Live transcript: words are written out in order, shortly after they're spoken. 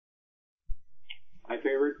My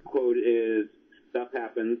favorite quote is, "Stuff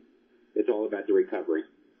happens. It's all about the recovery."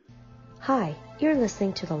 Hi, you're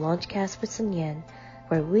listening to the Launchcast with Sun Yan,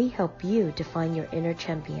 where we help you define your inner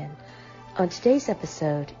champion. On today's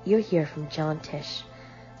episode, you'll hear from John Tish.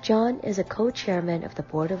 John is a co-chairman of the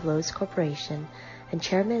board of Loews Corporation and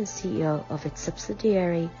chairman and CEO of its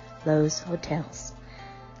subsidiary, Loews Hotels.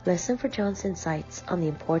 Listen for John's insights on the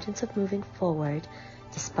importance of moving forward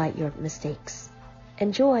despite your mistakes.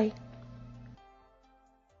 Enjoy!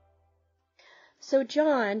 So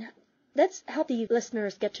John, let's help the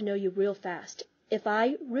listeners get to know you real fast. If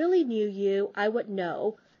I really knew you, I would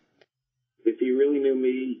know. If you really knew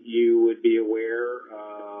me, you would be aware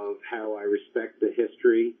of how I respect the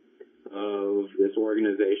history of this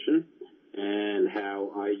organization and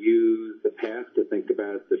how I use the past to think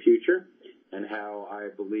about the future and how I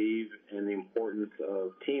believe in the importance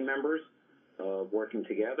of team members, of working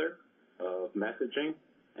together, of messaging,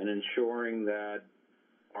 and ensuring that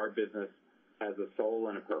our business has a soul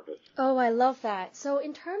and a purpose. Oh, I love that. So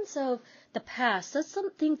in terms of the past, that's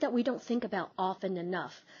something that we don't think about often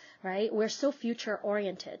enough, right? We're so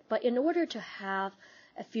future-oriented. But in order to have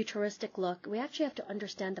a futuristic look, we actually have to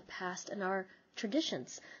understand the past and our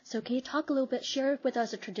traditions. So can you talk a little bit, share with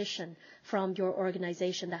us a tradition from your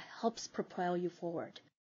organization that helps propel you forward?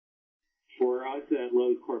 For us at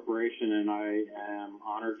Loews Corporation, and I am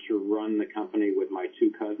honored to run the company with my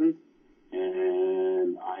two cousins,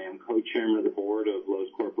 and I am co-chairman of the board of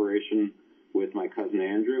Loews Corporation with my cousin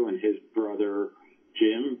Andrew, and his brother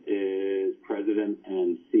Jim is president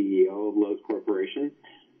and CEO of Loews Corporation.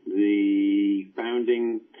 The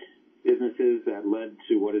founding businesses that led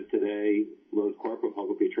to what is today Loews Corp, a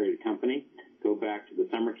publicly traded company, go back to the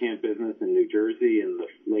summer camp business in New Jersey in the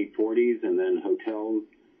late 40s, and then hotels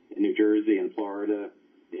in New Jersey and Florida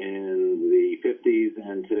in the 50s,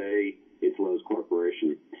 and today it's Loews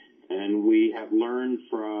Corporation. And we have learned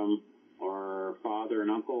from our father and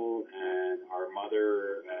uncle and our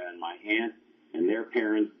mother and my aunt and their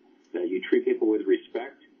parents that you treat people with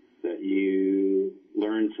respect, that you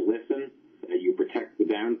learn to listen, that you protect the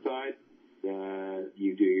downside, that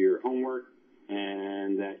you do your homework,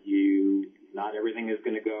 and that not everything is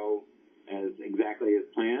going to go as exactly as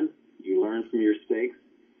planned. You learn from your mistakes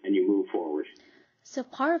and you move forward. So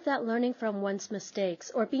part of that learning from one's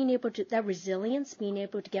mistakes or being able to, that resilience, being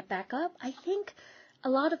able to get back up, I think a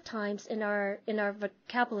lot of times in our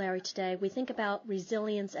vocabulary today, we think about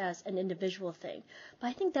resilience as an individual thing. But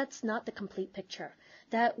I think that's not the complete picture,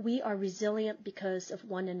 that we are resilient because of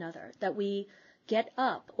one another, that we get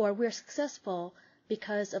up or we're successful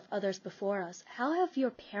because of others before us. How have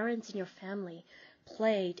your parents and your family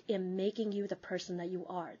played in making you the person that you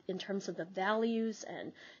are in terms of the values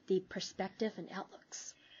and the perspective and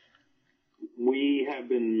outlooks? We have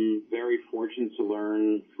been very fortunate to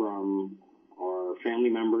learn from our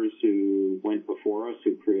family members who went before us,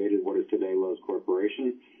 who created what is today Loews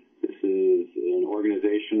Corporation. This is an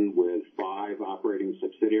organization with 5 operating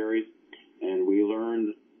subsidiaries, and we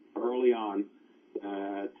learned early on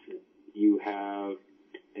that you have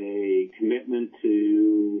a commitment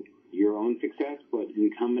to your own success, but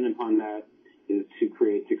incumbent upon that is to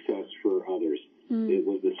create success for others. It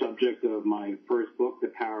was the subject of my first book, The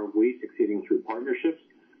Power of We, Succeeding Through Partnerships,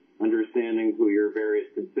 understanding who your various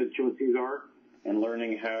constituencies are and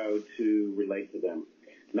learning how to relate to them.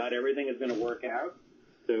 Not everything is going to work out,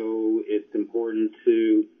 so it's important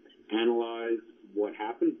to analyze what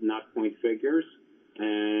happened, not point figures,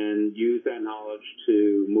 and use that knowledge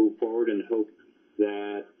to move forward and hope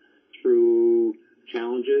that through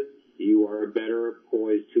challenges, you are better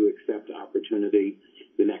poised to accept opportunity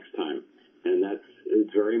the next time. And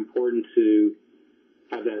it's very important to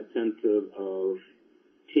have that sense of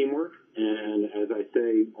teamwork. And as I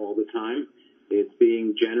say all the time, it's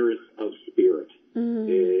being generous of spirit.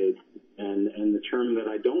 And the term that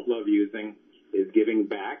I don't love using is giving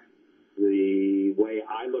back. The way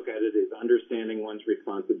I look at it is understanding one's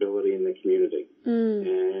responsibility in the community.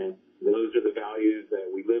 And those are the values that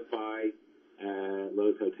we live by at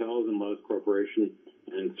Loews Hotels and Loews Corporation,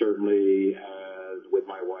 and certainly as with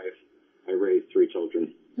my wife, I raised 3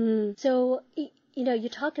 children. So, you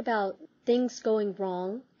talk about things going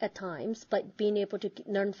wrong at times, but being able to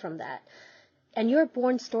learn from that. And you're a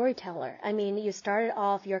born storyteller. I mean, you started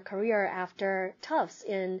off your career after Tufts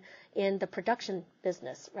in the production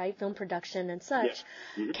business, right? Film production and such.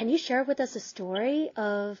 Yeah. Mm-hmm. Can you share with us a story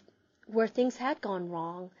of where things had gone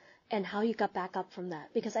wrong and how you got back up from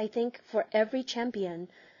that? Because I think for every champion,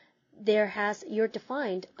 you're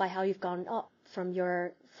defined by how you've gone up from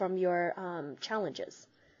your challenges.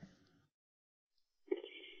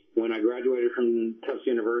 When I graduated from Tufts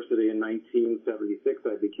University in 1976,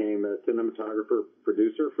 I became a cinematographer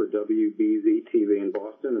producer for WBZ TV in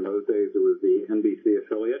Boston. In those days, it was the NBC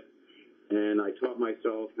affiliate. And I taught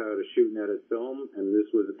myself how to shoot and edit film, and this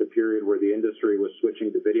was at the period where the industry was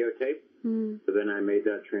switching to videotape. So then I made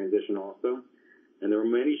that transition also. And there were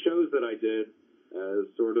many shows that I did as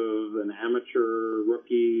sort of an amateur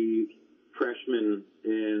rookie freshman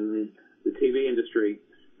in the TV industry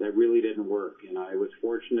that really didn't work. And I was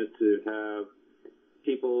fortunate to have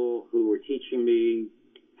people who were teaching me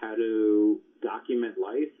how to document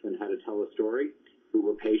life and how to tell a story, who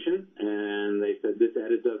were patient. And they said, this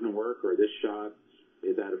edit doesn't work, or this shot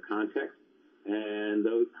is out of context. And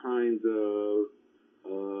those kinds of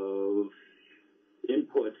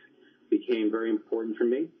input became very important for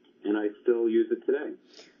me, and I still use it today.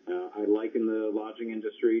 I liken the lodging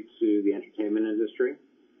industry to the entertainment industry.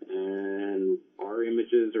 And our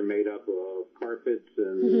images are made up of carpets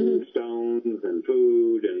and stones and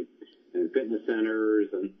food and fitness centers,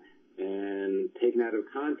 and taken out of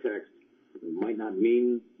context might not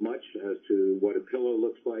mean much as to what a pillow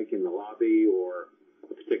looks like in the lobby or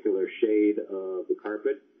a particular shade of the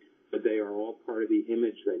carpet, but they are all part of the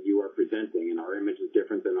image that you are presenting, and our image is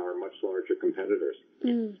different than our much larger competitors.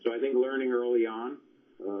 So I think learning early on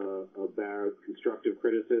about constructive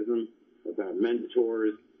criticism, about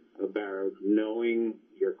mentors, about knowing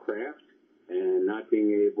your craft and not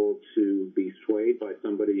being able to be swayed by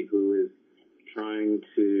somebody who is trying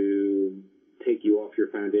to take you off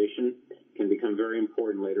your foundation can become very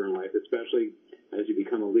important later in life, especially as you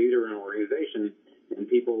become a leader in an organization and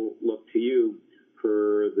people look to you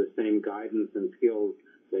for the same guidance and skills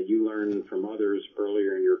that you learned from others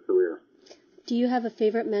earlier in your career. Do you have a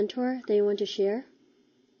favorite mentor that you want to share?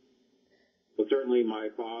 Well, certainly my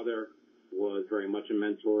father was very much a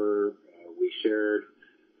mentor. We shared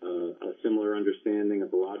a similar understanding of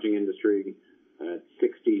the lodging industry. At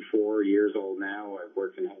 64 years old now, I've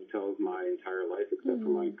worked in hotels my entire life, except for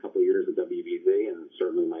my couple of years at WBZ, and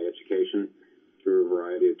certainly my education through a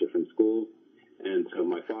variety of different schools. And so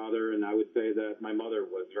my father, and I would say that my mother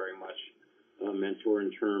was very much a mentor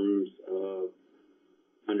in terms of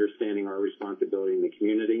understanding our responsibility in the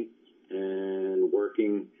community and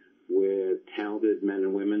working with talented men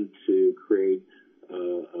and women to create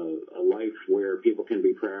a life where people can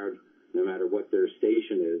be proud no matter what their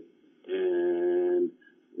station is. And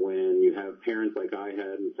when you have parents like I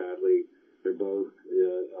had, and sadly they're both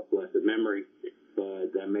a blessed memory,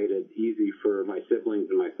 but that made it easy for my siblings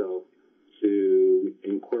and myself to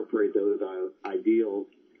incorporate those ideals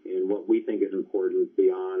in what we think is important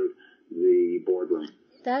beyond the boardroom.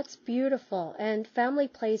 That's beautiful. And family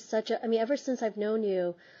plays such a, ever since I've known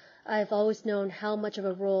you, I've always known how much of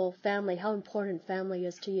a role family, how important family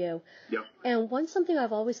is to you. Yep. And something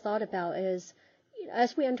I've always thought about is,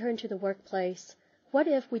 as we enter into the workplace, what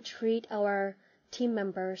if we treat our team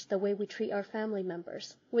members the way we treat our family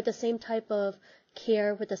members, with the same type of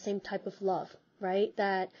care, with the same type of love, right?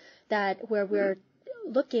 That where we're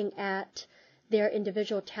looking at their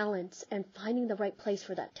individual talents and finding the right place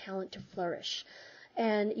for that talent to flourish.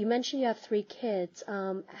 And you mentioned you have 3 kids.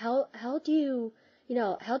 How do you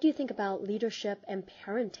think about leadership and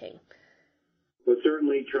parenting? Well,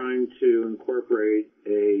 certainly trying to incorporate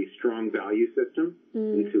a strong value system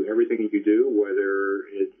into everything you do, whether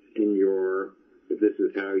it's if this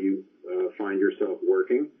is how you find yourself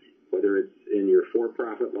working, whether it's in your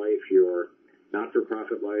for-profit life, your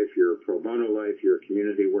not-for-profit life, your pro bono life, your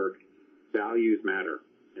community work, values matter.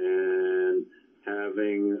 And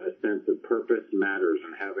having a sense of purpose matters,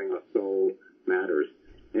 and having a soul matters.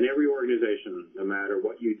 In every organization, no matter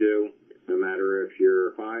what you do, no matter if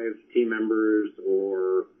you're 5 team members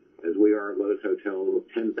or, as we are at Loews Hotel,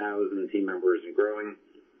 10,000 team members and growing,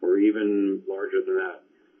 or even larger than that,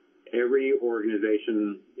 every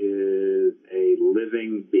organization is a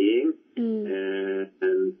living being,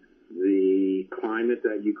 and the climate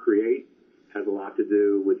that you create has a lot to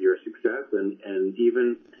do with your success. And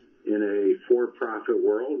even in a for-profit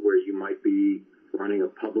world where you might be running a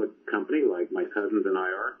public company like my cousins and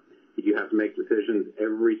I are, you have to make decisions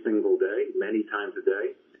every single day, many times a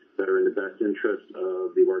day, that are in the best interest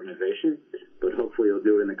of the organization. But hopefully you'll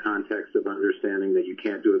do it in the context of understanding that you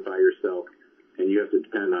can't do it by yourself, and you have to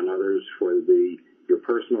depend on others for your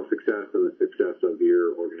personal success and the success of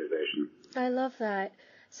your organization. I love that.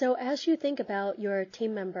 So as you think about your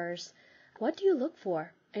team members, what do you look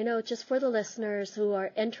for? I know, just for the listeners who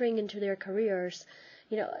are entering into their careers,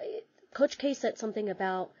 Coach K said something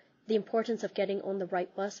about the importance of getting on the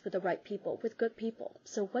right bus with the right people, with good people.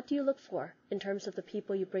 So what do you look for in terms of the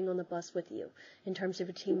people you bring on the bus with you, in terms of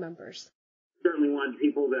your team members? Certainly want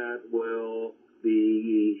people that will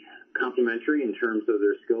be complementary in terms of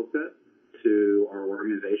their skill set to our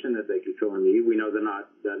organization, that they can fill a need. We know that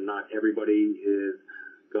not everybody is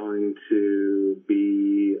going to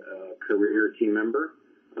be a career team member.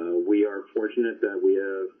 We are fortunate that we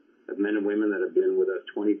have men and women that have been with us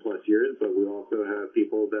 20 plus years, but we also have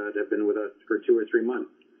people that have been with us for 2 or 3 months.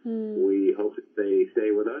 We hope that they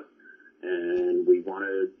stay with us, and we want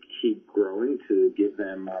to keep growing to give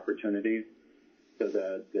them opportunities so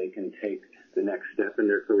that they can take the next step in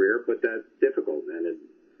their career. But that's difficult, and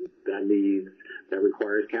that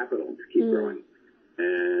requires capital to keep growing.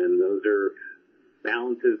 And those are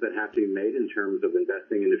balances that have to be made in terms of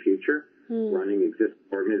investing in the future, running existing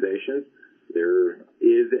organizations. There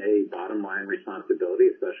is a bottom line responsibility,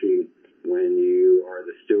 especially when you are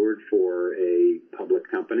the steward for a public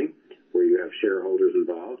company where you have shareholders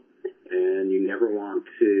involved, and you never want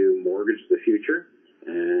to mortgage the future.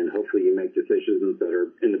 And hopefully you make decisions that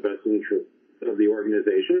are in the best interest of the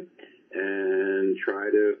organization, and try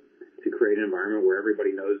to create an environment where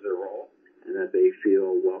everybody knows their role and that they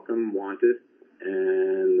feel welcome, wanted,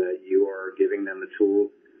 and that you are giving them the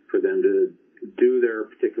tools for them to do their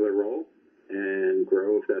particular role and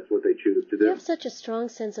grow if that's what they choose to do. You have such a strong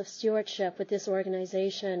sense of stewardship with this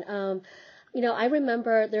organization. I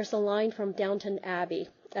remember there's a line from Downton Abbey.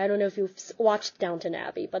 I don't know if you've watched Downton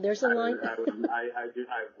Abbey, but there's a line. I've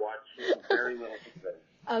watched very little of it.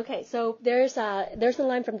 Okay, so there's a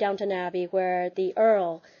line from Downton Abbey where the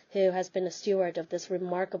Earl, who has been a steward of this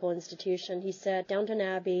remarkable institution, he said, Downton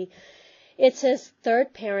Abbey, it's his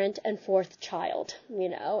third parent and fourth child,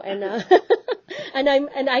 and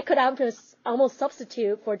and I could almost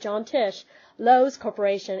substitute for John Tisch, Lowe's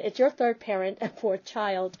Corporation. It's your third parent and fourth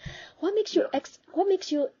child. What makes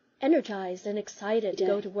you energized and excited to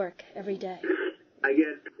go to work every day? I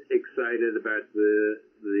get excited about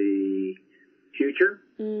the future,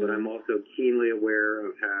 but I'm also keenly aware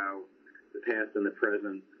of how the past and the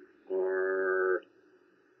present are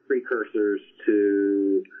precursors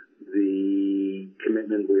to the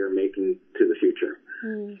commitment we are making to the future.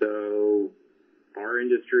 So our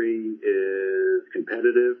industry is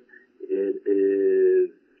competitive. It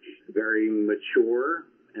is very mature,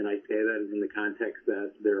 and I say that in the context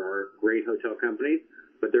that there are great hotel companies,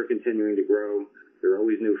 but they're continuing to grow. There are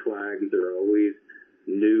always new flags. There are always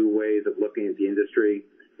new ways of looking at the industry.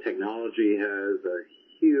 Technology has a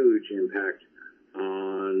huge impact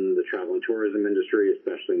on the travel and tourism industry,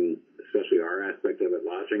 especially our aspect of it,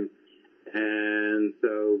 lodging. And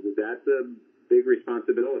so that's a big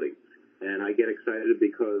responsibility. And I get excited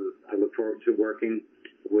because I look forward to working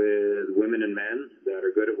with women and men that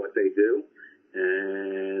are good at what they do.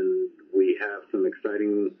 And we have some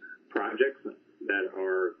exciting projects that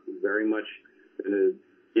are very much going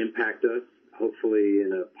to impact us, hopefully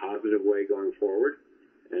in a positive way going forward.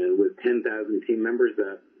 And with 10,000 team members,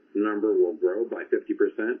 that number will grow by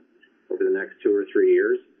 50% over the next 2 or 3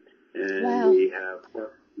 years. And wow. we have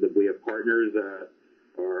partners that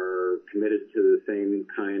are committed to the same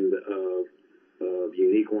kind of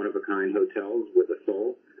unique, one-of-a-kind hotels with a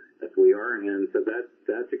soul as we are. And so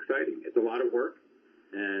that's exciting. It's a lot of work.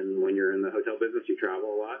 And when you're in the hotel business, you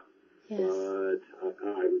travel a lot. Yes. But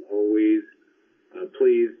I'm always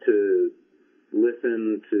pleased to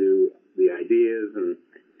listen to the ideas and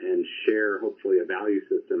share, hopefully, a value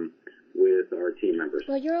system with our team members.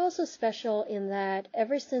 Well, you're also special in that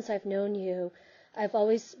ever since I've known you, I've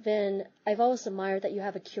always admired that you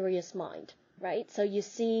have a curious mind, right? So you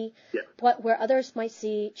see where others might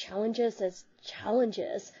see challenges as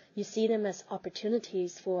challenges, you see them as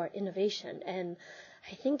opportunities for innovation. And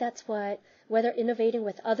I think that's whether innovating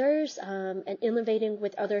with others, and innovating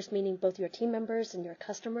with others meaning both your team members and your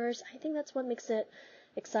customers, I think that's what makes it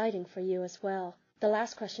exciting for you as well. The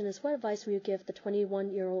last question is, what advice will you give the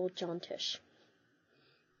 21-year-old John Tisch?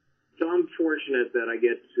 So I'm fortunate that I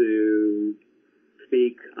get to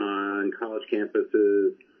speak on college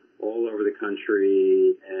campuses all over the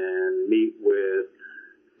country and meet with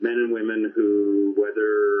men and women who,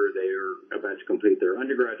 whether they're about to complete their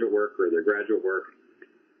undergraduate work or their graduate work,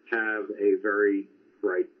 have a very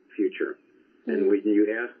bright future. And when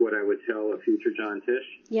you ask what I would tell a future John Tisch,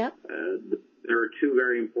 there are 2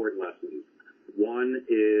 very important lessons. One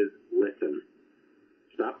is listen.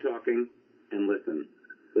 Stop talking and listen.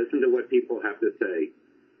 Listen to what people have to say.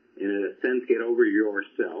 In a sense, get over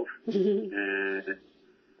yourself and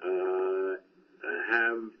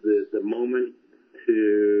have the moment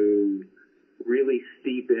to really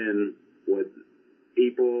steep in what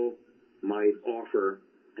people might offer,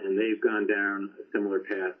 and they've gone down a similar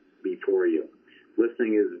path before you.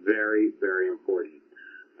 Listening is very, very important.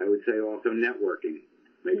 I would say also networking.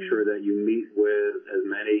 Make sure that you meet with as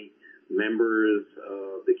many members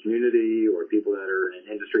of the community or people that are in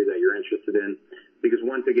an industry that you're interested in. Because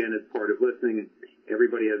once again, it's part of listening.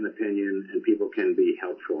 Everybody has an opinion, and people can be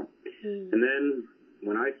helpful. And then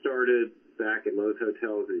when I started back at Lowe's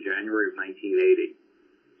Hotels in January of 1980,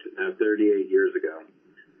 38 years ago,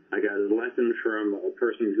 I got a lesson from a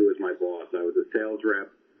person who was my boss. I was a sales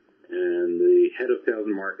rep, and the head of sales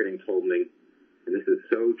and marketing told me, and this is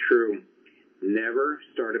so true, never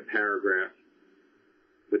start a paragraph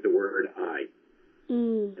with the word I.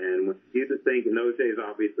 And when you think, in those days,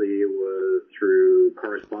 obviously, it was through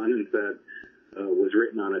correspondence that was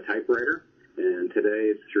written on a typewriter. And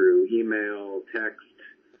today it's through email, text,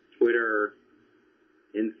 Twitter,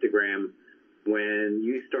 Instagram. When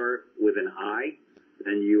you start with an I,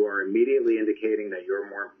 then you are immediately indicating that you're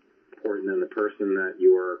more important than the person that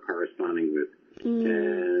you are corresponding with.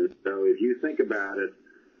 And so if you think about it,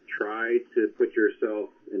 try to put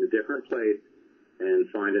yourself in a different place and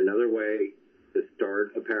find another way to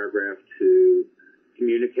start a paragraph to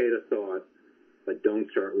communicate a thought, but don't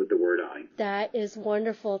start with the word I. That is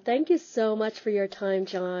wonderful. Thank you so much for your time,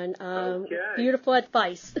 John. Okay. Beautiful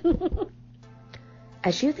advice.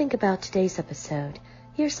 As you think about today's episode,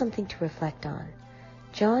 here's something to reflect on.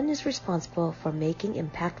 John is responsible for making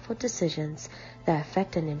impactful decisions that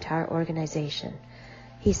affect an entire organization.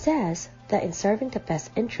 He says that in serving the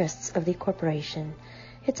best interests of the corporation,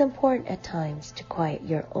 it's important at times to quiet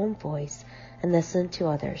your own voice and listen to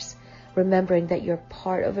others, remembering that you're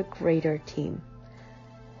part of a greater team.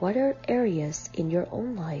 What are areas in your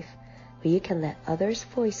own life where you can let others'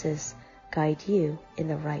 voices guide you in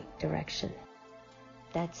the right direction?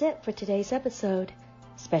 That's it for today's episode.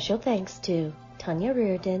 Special thanks to Tanya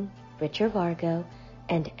Reardon, Richard Vargo,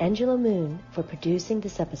 and Angela Moon for producing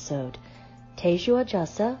this episode, Teju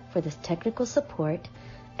Ajasa for the technical support,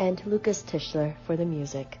 and Lucas Tischler for the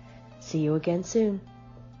music. See you again soon.